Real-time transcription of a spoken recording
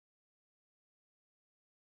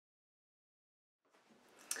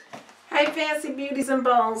Hey fancy beauties and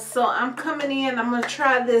bows. So I'm coming in, I'm going to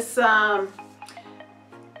try this fast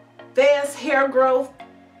hair growth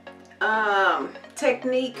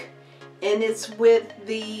technique, and it's with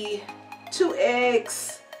the 2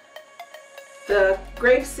 eggs, the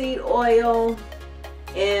grapeseed oil,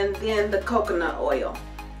 and then the coconut oil.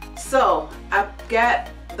 So I've got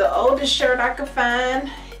the oldest shirt I could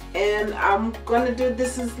find, and I'm going to do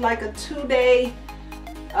this is like a 2-day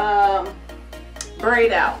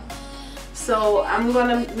braid out. So I'm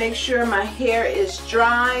gonna make sure my hair is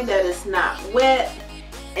dry, that it's not wet,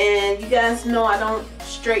 and you guys know I don't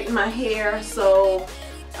straighten my hair, so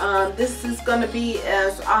this is gonna be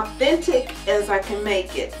as authentic as I can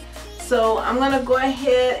make it. So I'm gonna go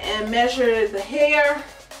ahead and measure the hair,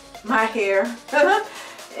 my hair,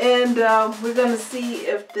 and we're gonna see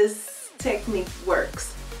if this technique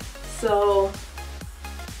works. So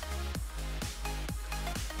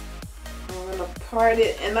I'm gonna part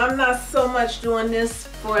it, and I'm not so much doing this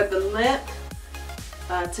for the length,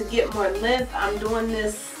 to get more length. I'm doing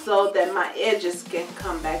this so that my edges can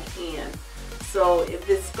come back in. So if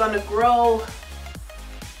it's gonna grow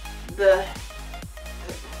the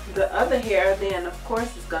other hair, then of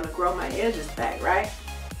course it's gonna grow my edges back, right?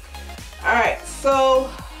 All right, so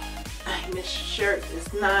this shirt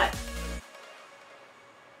is not,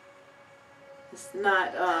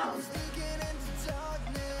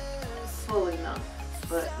 full enough,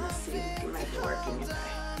 but let's see if we can make it work anyway.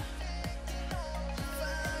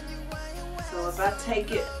 So if I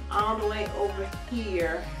take it all the way over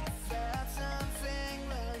here,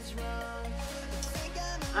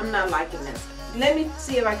 I'm not liking this. Let me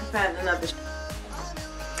see if I can find another.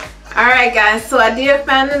 Alright guys, so I did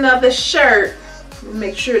find another shirt.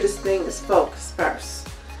 Make sure this thing is focused first.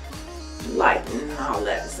 Lighting and all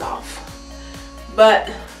that is off. But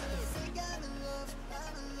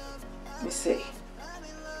let me see.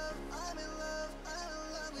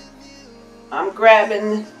 I'm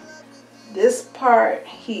grabbing this part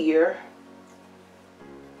here.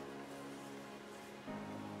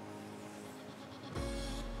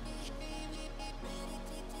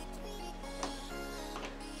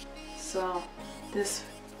 So this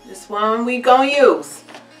one we gonna use.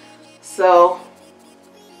 So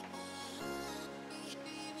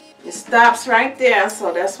it stops right there,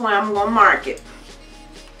 so that's why I'm gonna mark it.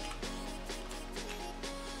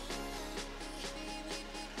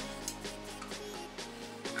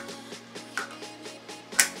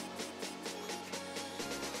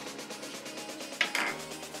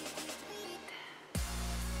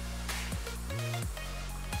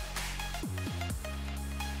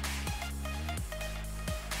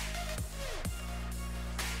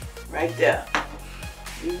 Right there.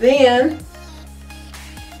 Then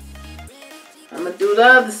I'm gonna do the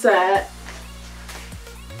other side.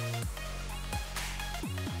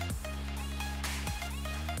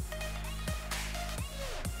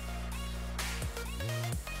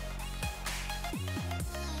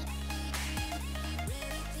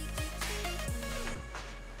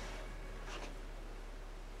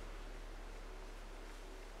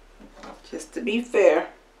 Just to be fair.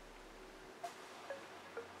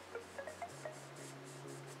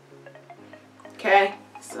 Okay,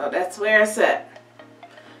 so that's where it's at.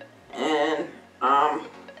 And I'm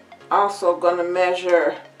also going to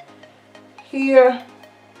measure here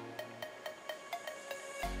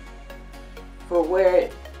for where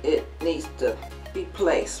it needs to be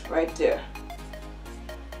placed, right there.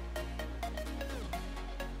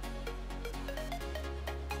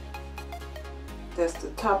 That's the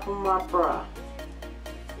top of my bra.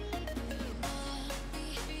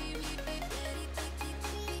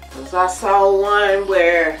 Because I saw one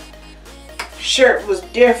where shirt was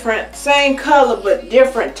different, same color but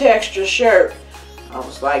different texture shirt. I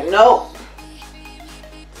was like, nope,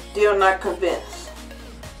 still not convinced.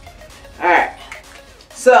 Alright,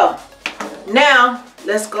 so now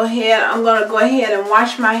let's go ahead. I'm going to go ahead and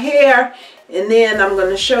wash my hair, and then I'm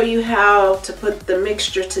going to show you how to put the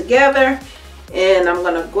mixture together, and I'm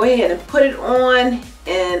going to go ahead and put it on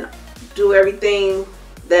and do everything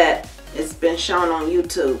that it's been shown on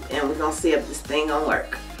YouTube, and we're gonna see if this thing gonna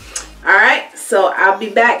work. All right, so I'll be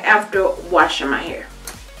back after washing my hair.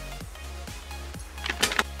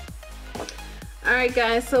 All right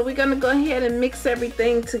guys, so we're gonna go ahead and mix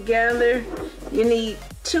everything together. You need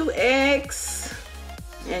 2 eggs,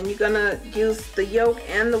 and you're gonna use the yolk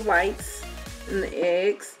and the whites and the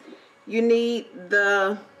eggs. You need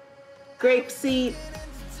the grapeseed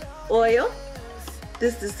oil.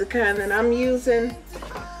 This is the kind that I'm using.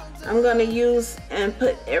 I'm going to use and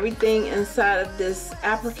put everything inside of this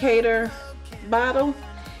applicator bottle,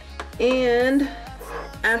 and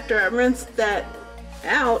after I rinse that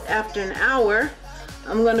out after an hour,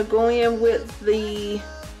 I'm going to go in with the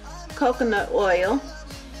coconut oil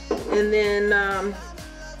and then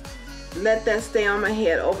let that stay on my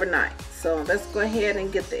head overnight. So let's go ahead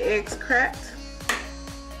and get the eggs cracked.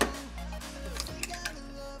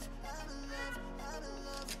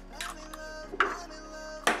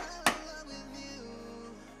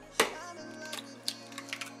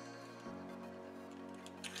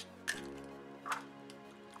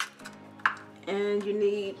 And you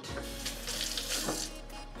need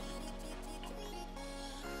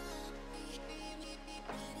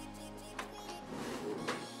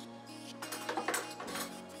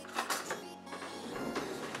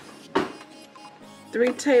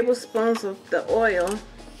 3 tablespoons of the oil.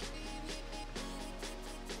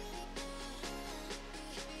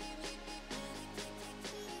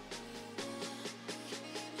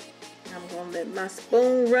 I'm gonna let my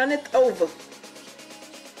spoon run it over.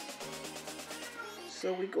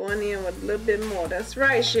 So we're going in with a little bit more. That's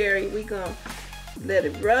right, Sherry. We're gonna let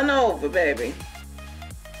it run over, baby.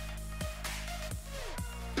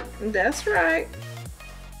 That's right.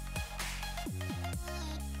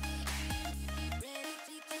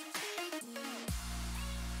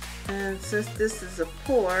 And since this is a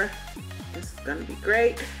pour, this is gonna be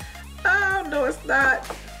great. Oh, no, it's not.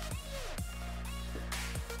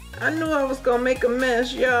 I knew I was gonna make a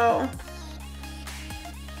mess, y'all.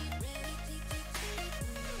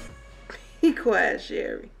 Be quiet,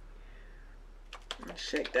 Sherry.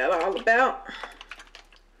 Shake that all about.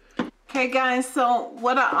 Okay, guys, so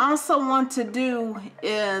what I also want to do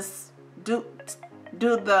is do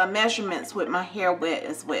the measurements with my hair wet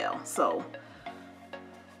as well. So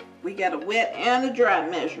we got a wet and a dry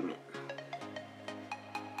measurement.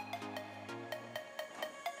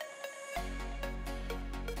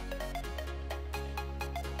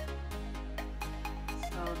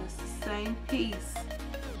 So this is the same piece.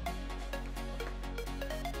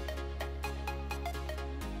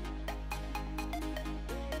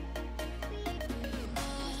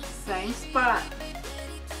 Same spot.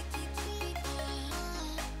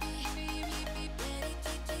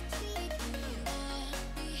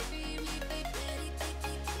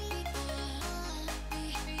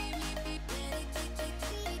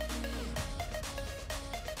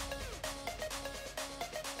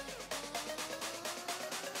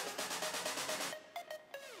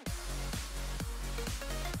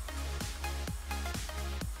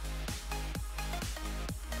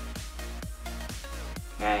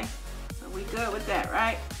 Okay, so we good with that,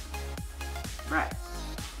 right? Right.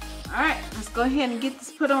 All right, let's go ahead and get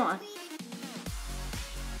this put on.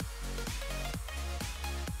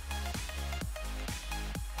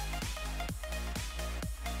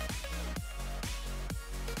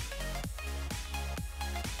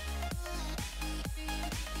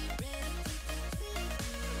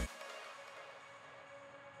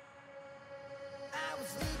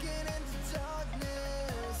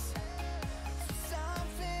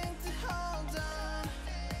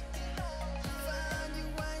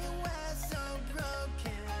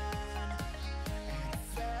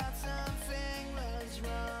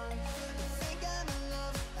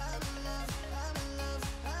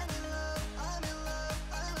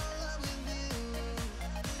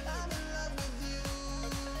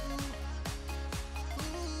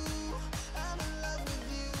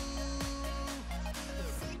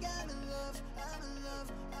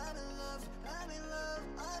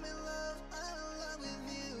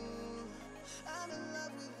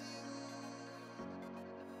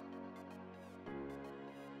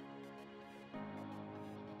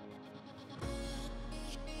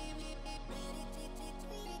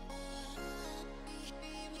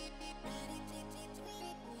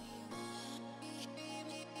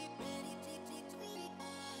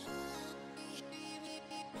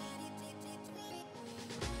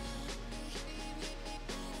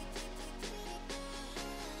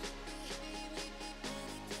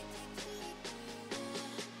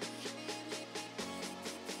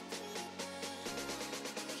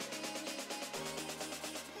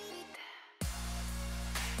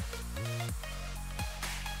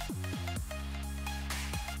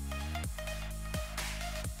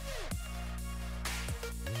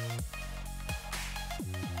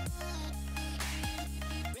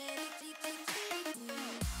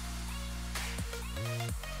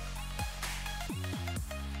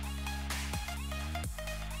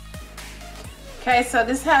 Okay, so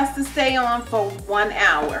this has to stay on for 1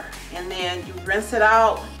 hour, and then you rinse it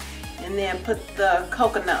out and then put the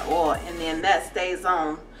coconut oil, and then that stays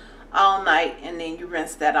on all night, and then you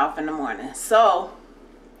rinse that off in the morning. So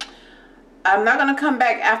I'm not going to come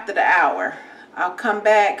back after the hour. I'll come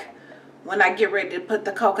back when I get ready to put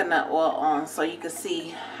the coconut oil on, so you can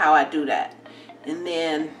see how I do that. And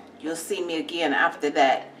then you'll see me again after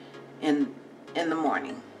that in the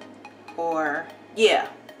morning. Or yeah,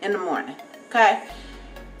 in the morning. Okay?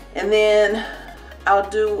 And then I'll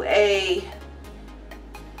do a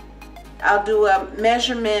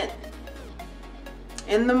measurement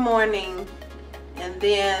in the morning, and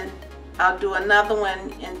then I'll do another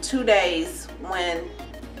one in 2 days when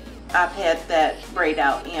I've had that braid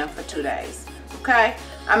out in for 2 days. Okay?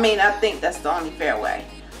 I mean, I think that's the only fair way.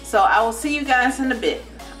 So I will see you guys in a bit.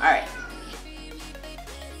 All right.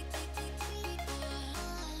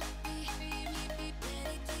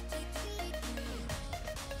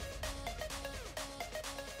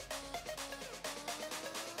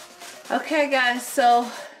 Okay guys, so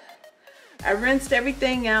I rinsed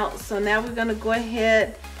everything out, so now we're gonna go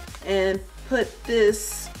ahead and put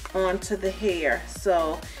this onto the hair.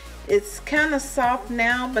 So it's kind of soft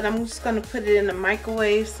now, but I'm just gonna put it in the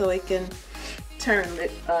microwave so it can turn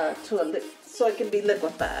so it can be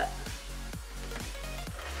liquefied.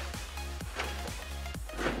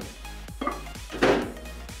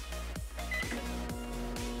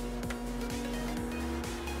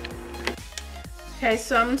 Okay,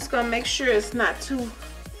 so I'm just gonna make sure it's not too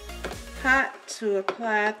hot to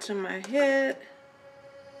apply to my head,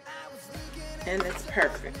 and it's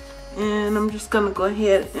perfect. And I'm just gonna go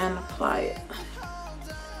ahead and apply it.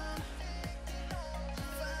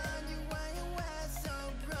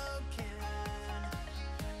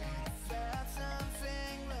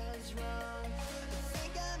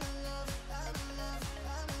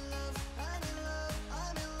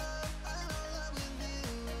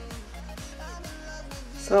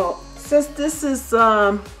 So since this is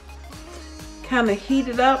kind of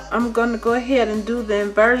heated up, I'm going to go ahead and do the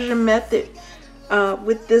inversion method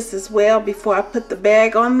with this as well before I put the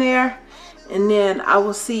bag on there, and then I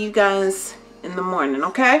will see you guys in the morning.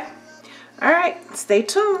 Okay? All right, stay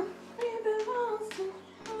tuned.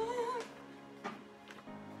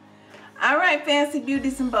 All right, fancy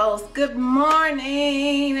beauties and bows, good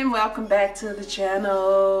morning and welcome back to the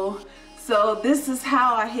channel. So this is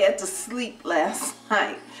how I had to sleep last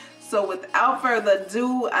night. So without further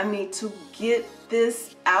ado, I need to get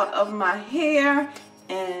this out of my hair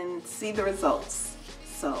and see the results.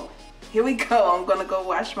 So here we go. I'm gonna go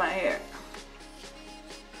wash my hair.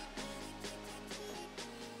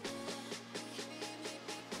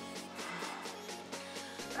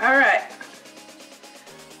 All right.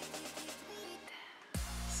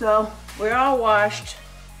 So we're all washed,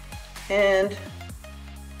 and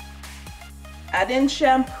I didn't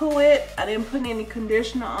shampoo it, I didn't put any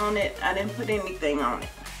conditioner on it, I didn't put anything on it.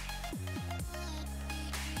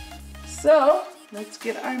 So let's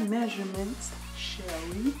get our measurements, shall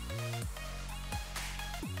we?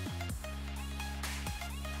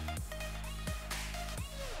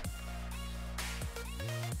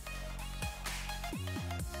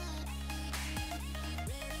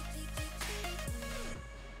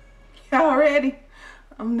 Y'all ready?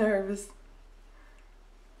 I'm nervous.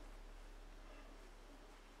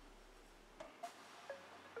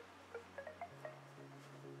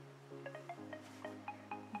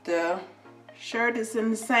 The shirt is in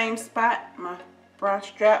the same spot. My bra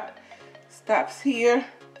strap stops here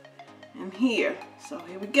and here. So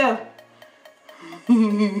here we go.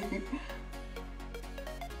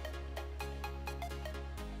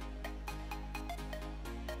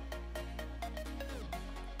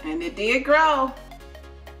 And it did grow.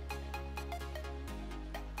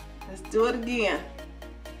 Let's do it again.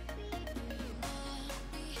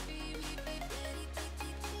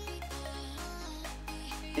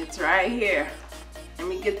 It's right here. Let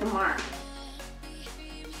me get the mark.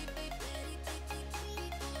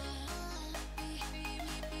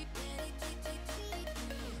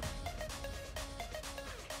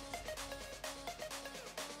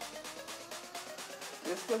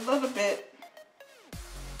 Just a little bit.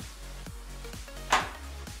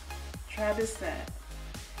 Try this side.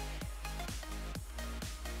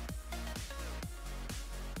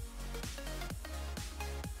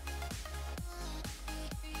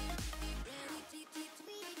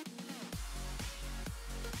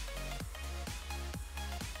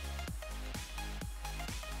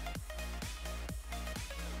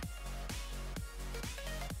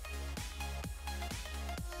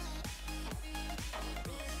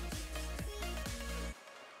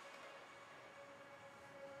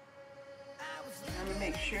 Trying to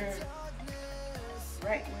make sure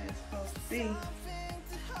right where it's supposed to be.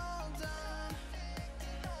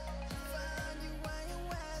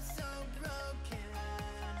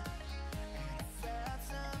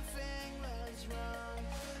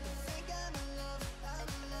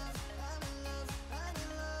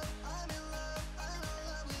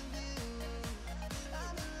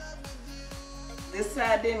 This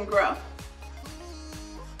side didn't grow.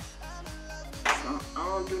 So I'm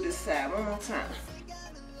gonna do this side one more time.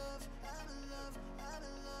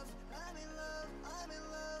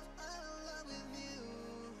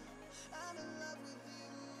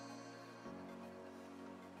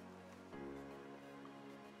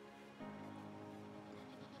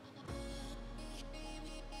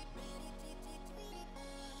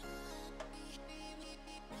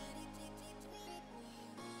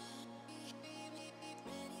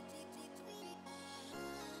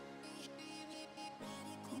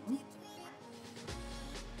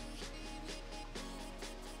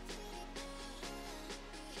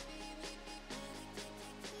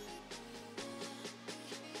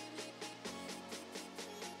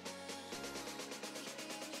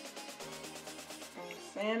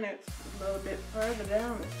 And it's a little bit further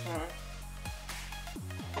down this time.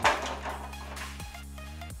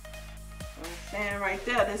 I'm saying right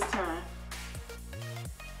there this time.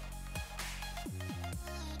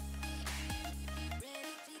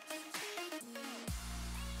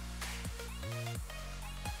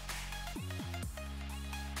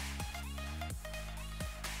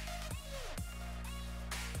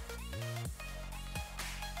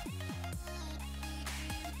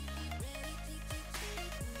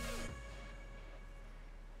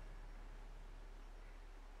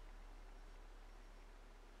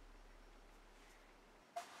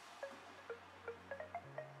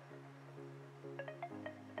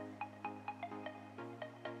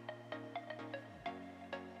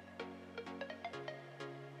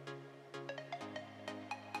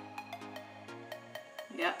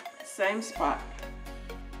 Yep, same spot.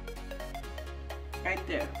 Right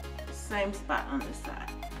there. Same spot on this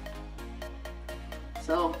side.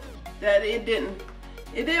 So that it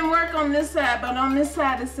didn't work on this side, but on this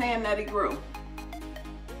side it's saying that it grew.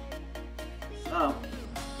 So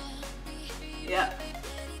yep,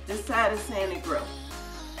 this side is saying it grew.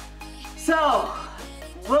 So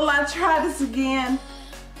will I try this again?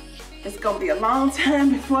 It's gonna be a long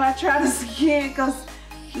time before I try this again because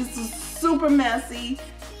this is super messy,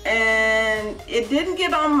 and it didn't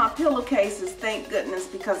get on my pillowcases, thank goodness,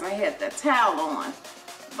 because I had that towel on.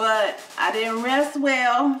 But I didn't rest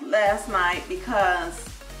well last night because,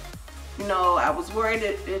 you know, I was worried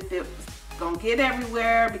if it was gonna get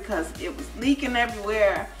everywhere because it was leaking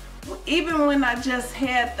everywhere. Even when I just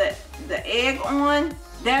had the egg on,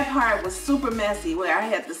 that part was super messy where I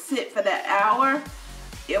had to sit for that hour.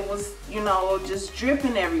 It was, you know, just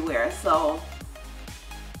dripping everywhere. So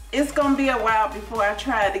it's gonna be a while before I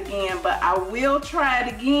try it again, but I will try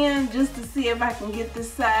it again just to see if I can get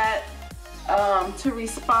this side to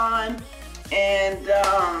respond. And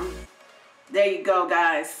there you go,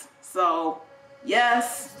 guys. So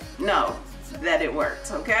yes, no, that it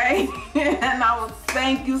worked, okay? And I will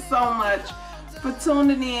thank you so much for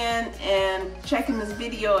tuning in and checking this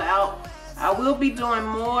video out. I will be doing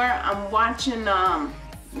more. I'm watching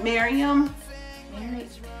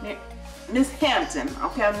Miss Hampton.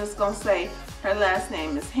 Okay, I'm just gonna say her last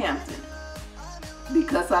name is Hampton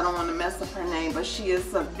because I don't want to mess up her name, but she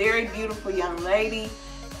is a very beautiful young lady.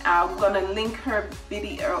 I'm gonna link her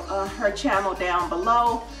video, her channel down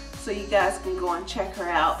below, so you guys can go and check her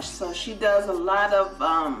out. So she does a lot of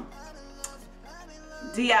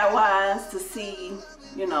DIYs to see,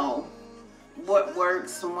 you know, what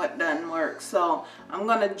works and what doesn't work. So I'm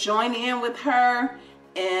gonna join in with her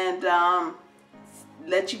and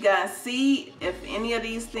let you guys see if any of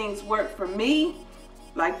these things work for me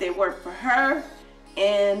like they work for her.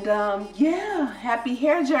 And yeah, happy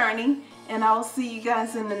hair journey, and I will see you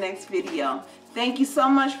guys in the next video. Thank you so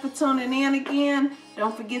much for tuning in again.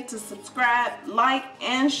 Don't forget to subscribe, like,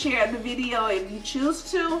 and share the video if you choose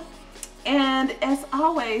to. And as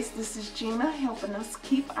always, this is Gina helping us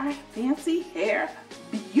keep our fancy hair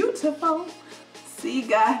beautiful. See you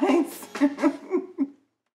guys.